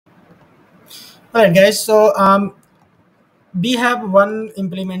All right, guys. We have one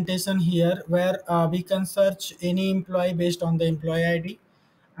implementation here where we can search any employee based on the employee ID,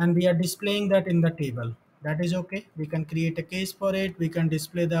 and we are displaying that in the table. That is okay. We can create a case for it. We can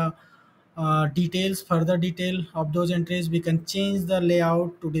display the details, further detail of those entries. We can change the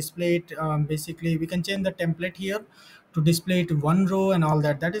layout to display it. Basically, we can change the template here to display it one row and all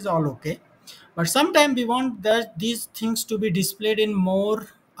that. That is all okay. But sometimes we want that these things to be displayed in more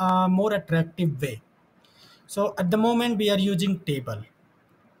attractive way. So at the moment we are using table.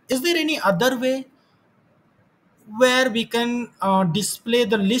 Is there any other way where we can display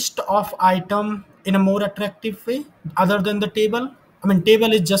the list of item in a more attractive way other than the table? I mean,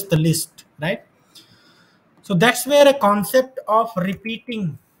 table is just the list, right? So that's where a concept of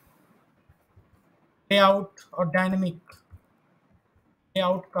repeating layout or dynamic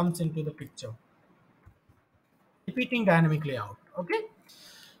layout comes into the picture. Repeating dynamic layout. Okay.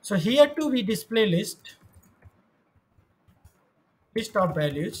 So here too we display list of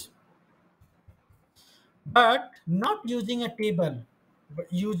values, but not using a table, but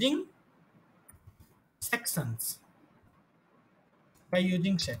using sections. By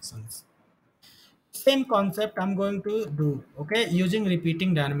using sections, same concept I'm going to do, okay, using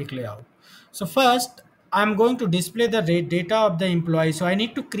repeating dynamic layout. So first I'm going to display the data of the employee, so I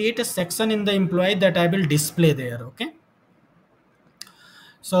need to create a section in the employee that I will display there. Okay,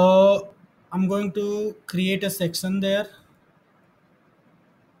 so I'm going to create a section there.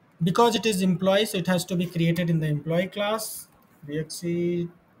 Because it is employee, so it has to be created in the employee class. VXC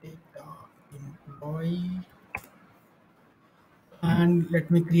data employee, and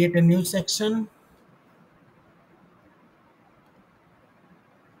let me create a new section.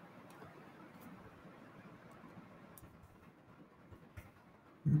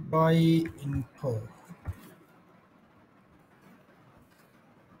 Employee info.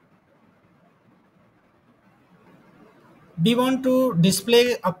 We want to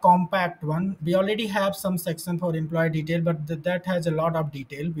display a compact one. We already have some section for employee detail, but that has a lot of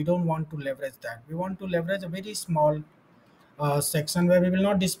detail. We don't want to leverage that. We want to leverage a very small section where we will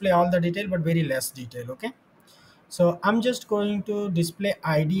not display all the detail but very less detail. Okay, so I'm just going to display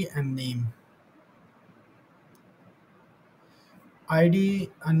ID and name. ID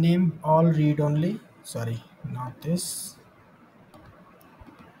and name all read only. Sorry, not this.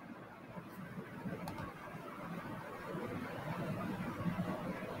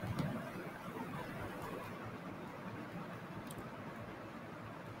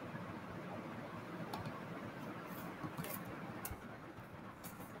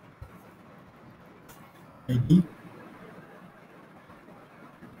 ID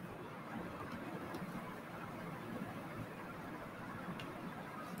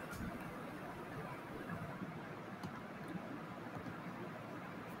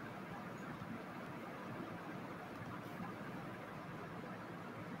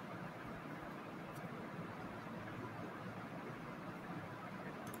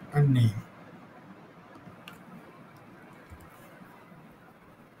and name.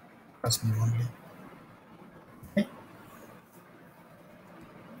 First name only. Okay.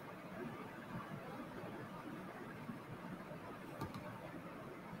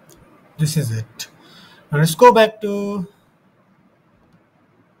 This is it. Now let's go back to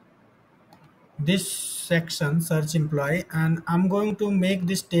this section, search employee, and I'm going to make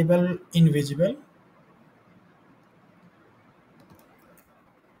this table invisible.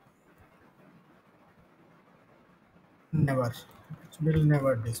 Never, it will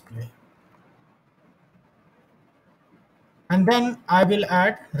never display. And then I will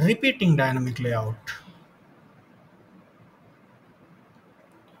add repeating dynamic layout.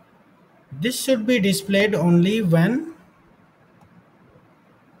 This should be displayed only when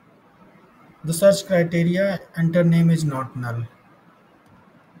the search criteria enter name is not null.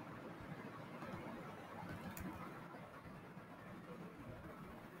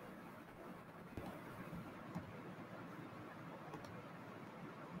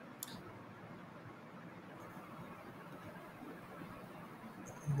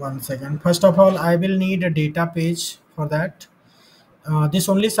 One second. First of all, I will need a data page for that. This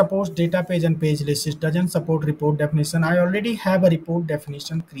only supports data page and page list. It doesn't support report definition. I already have a report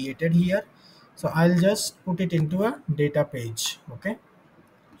definition created here, so I'll just put it into a data page. Okay,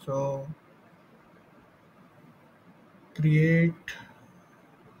 so create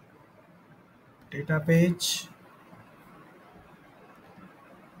data page.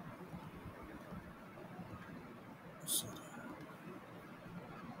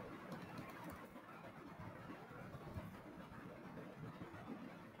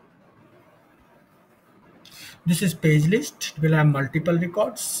 This is page list. It will have multiple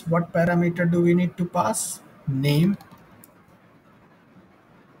records. What parameter do we need to pass? Name.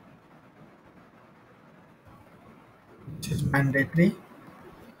 This is mandatory,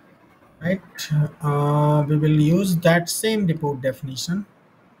 right? We will use that same report definition.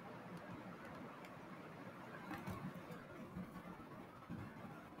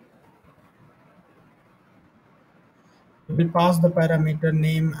 We will pass the parameter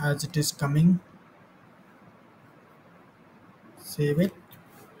name as it is coming. Save it.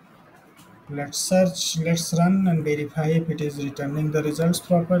 Let's search, let's run and verify if it is returning the results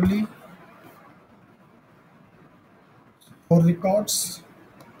properly. 4 records.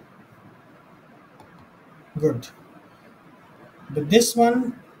 Good. With this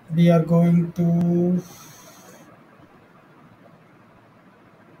one, we are going to,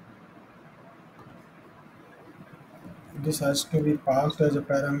 this has to be passed as a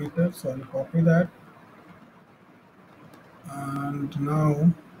parameter. So I'll copy that. And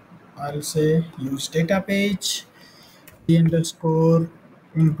now I'll say use data page, p underscore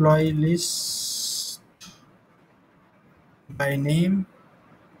employee list by name.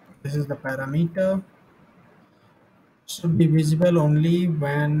 This is the parameter. Should be visible only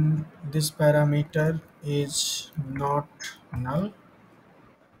when this parameter is not null.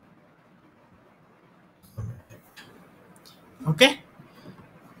 Okay.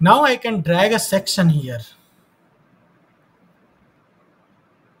 Now I can drag a section here.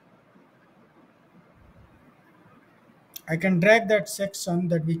 I can drag that section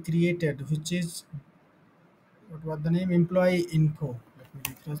that we created, which is, what was the name? Employee info. Let me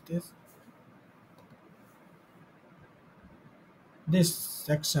refresh this. This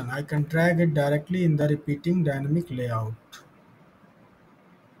section, I can drag it directly in the repeating dynamic layout.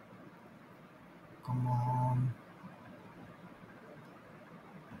 Come on.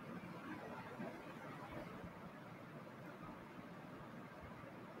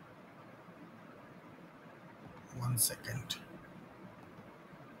 One second.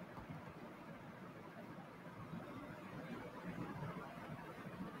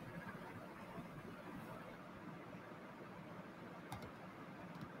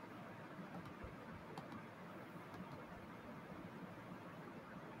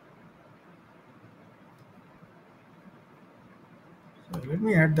 So let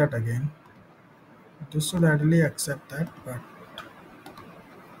me add that again. This should ideally accept that, but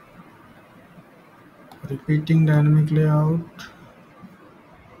repeating dynamic layout,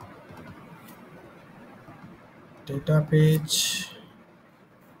 data page,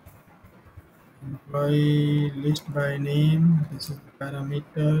 employee list by name. This is the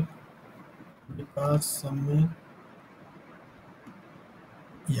parameter. We pass submit.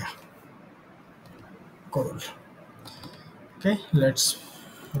 Yeah, cool. Okay, let's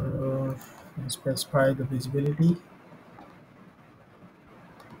specify the visibility.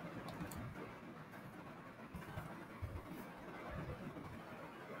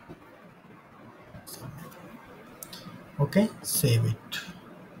 Okay, save it.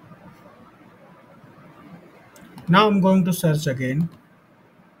 Now I'm going to search again.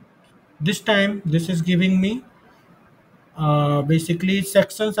 This time, this is giving me basically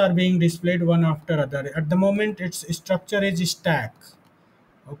sections are being displayed one after other. At the moment, its structure is stack.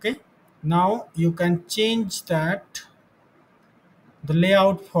 Okay, now you can change that, the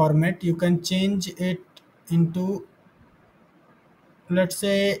layout format. You can change it into, let's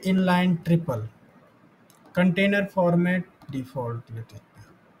say, inline triple. Container format default, let it be.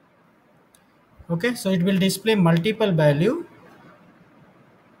 Okay, so it will display multiple value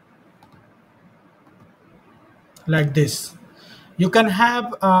like this. You can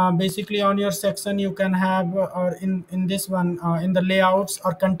have basically on your section, you can have or in this one, in the layouts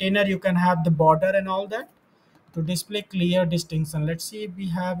or container, you can have the border and all that to display clear distinction. Let's see if we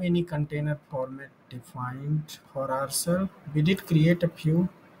have any container format defined for ourselves. We did create a few.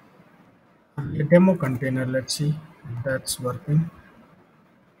 A demo container, let's see if that's working.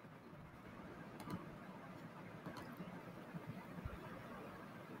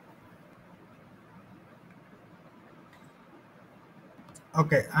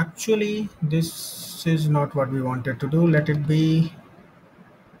 Okay, actually this is not what we wanted to do. Let it be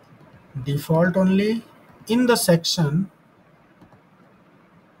default only. In the section,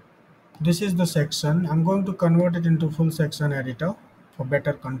 this is the section. I'm going to convert it into full section editor for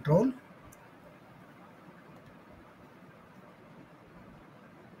better control.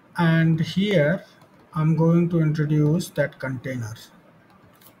 And here I'm going to introduce that container.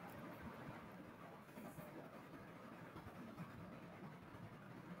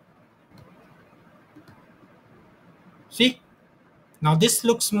 See, now this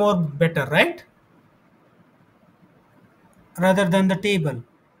looks more better, right? rather than the table.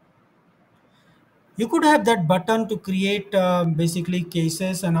 You could have that button to create basically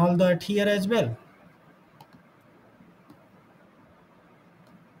cases and all that here as well.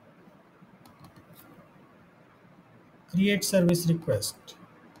 Create service request.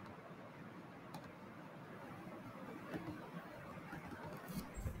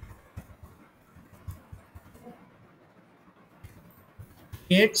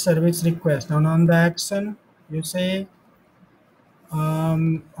 Create service request. And on the action, you say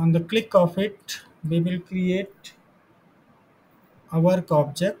on the click of it, we will create a work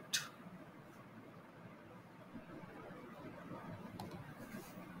object.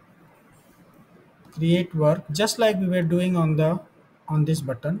 Create work just like we were doing on this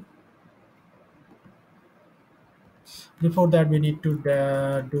button. Before that, we need to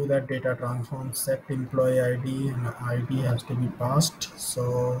do that data transform, set employee ID, and ID has to be passed.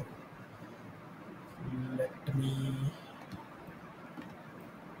 So let me,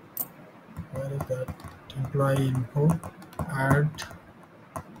 where is that employee info? Add,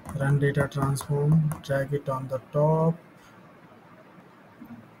 run data transform, drag it on the top.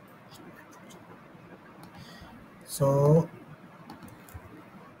 So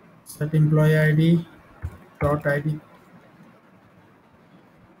set employee ID, dot ID,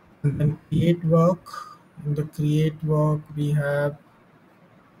 and then create work. In the create work, we have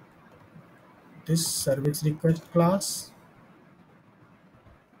this service request class.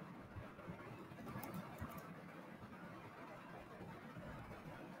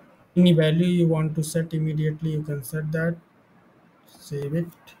 Any value you want to set immediately, you can set that. Save it.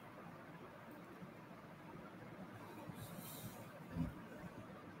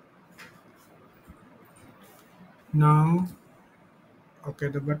 Now, okay,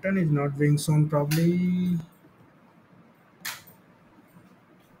 the button is not being shown probably.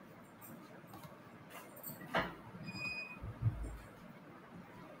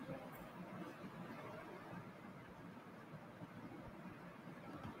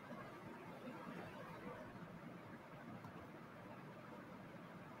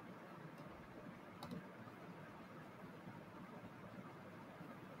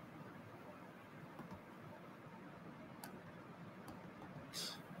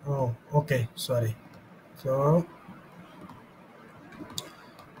 Oh, okay, sorry. So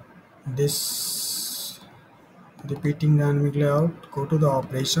this repeating dynamic layout, go to the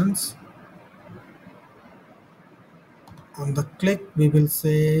operations. On the click, we will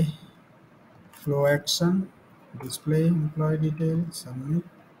say flow action, display employee details, submit,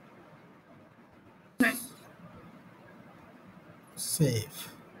 save.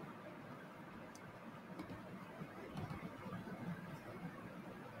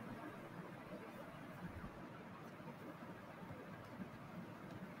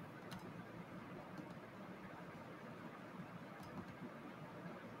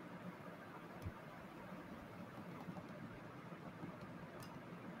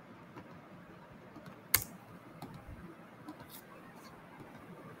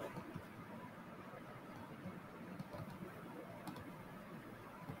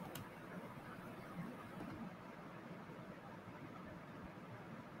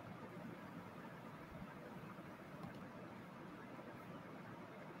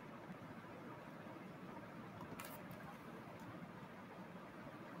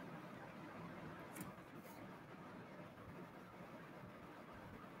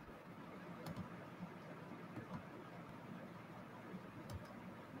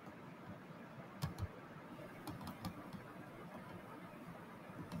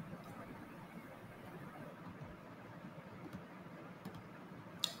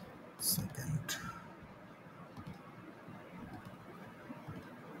 Second.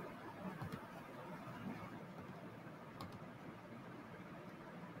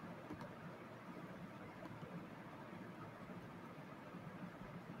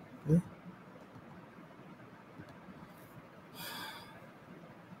 Okay.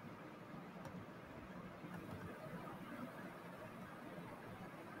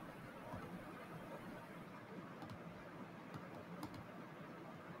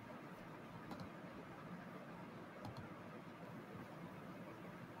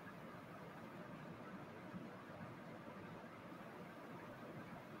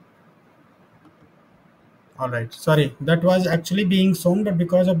 All right. Sorry, that was actually being shown, but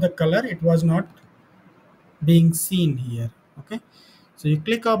because of the color, it was not being seen here. Okay. So you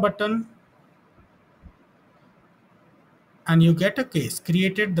click a button and you get a case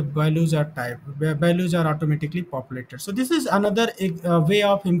created. The values are typed. Values are automatically populated. So this is another way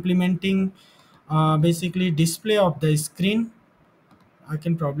of implementing basically display of the screen I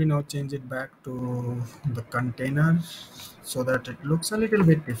can probably now change it back to the container so that it looks a little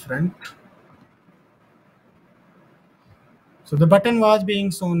bit different. So the button was being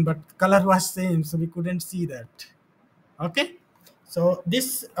shown, but color was same, so we couldn't see that. Okay. So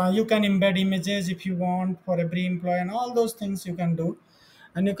this you can embed images if you want for every employee and all those things you can do,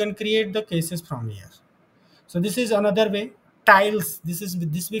 and you can create the cases from here. So this is another way. Tiles.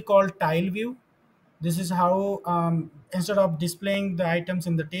 This we call tile view. This is how instead of displaying the items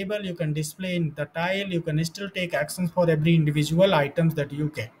in the table, you can display in the tile. You can still take actions for every individual items that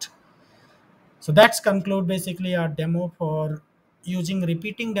you get. So that's conclude basically our demo for using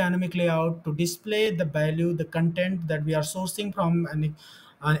repeating dynamic layout to display the value, the content that we are sourcing from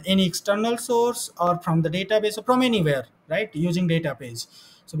any external source or from the database or from anywhere, right? Using data page.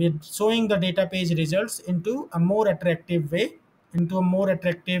 So we're showing the data page results into a more attractive way, into a more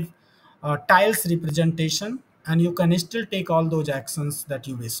attractive tiles representation, and you can still take all those actions that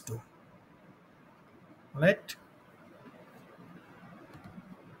you wish to. All right.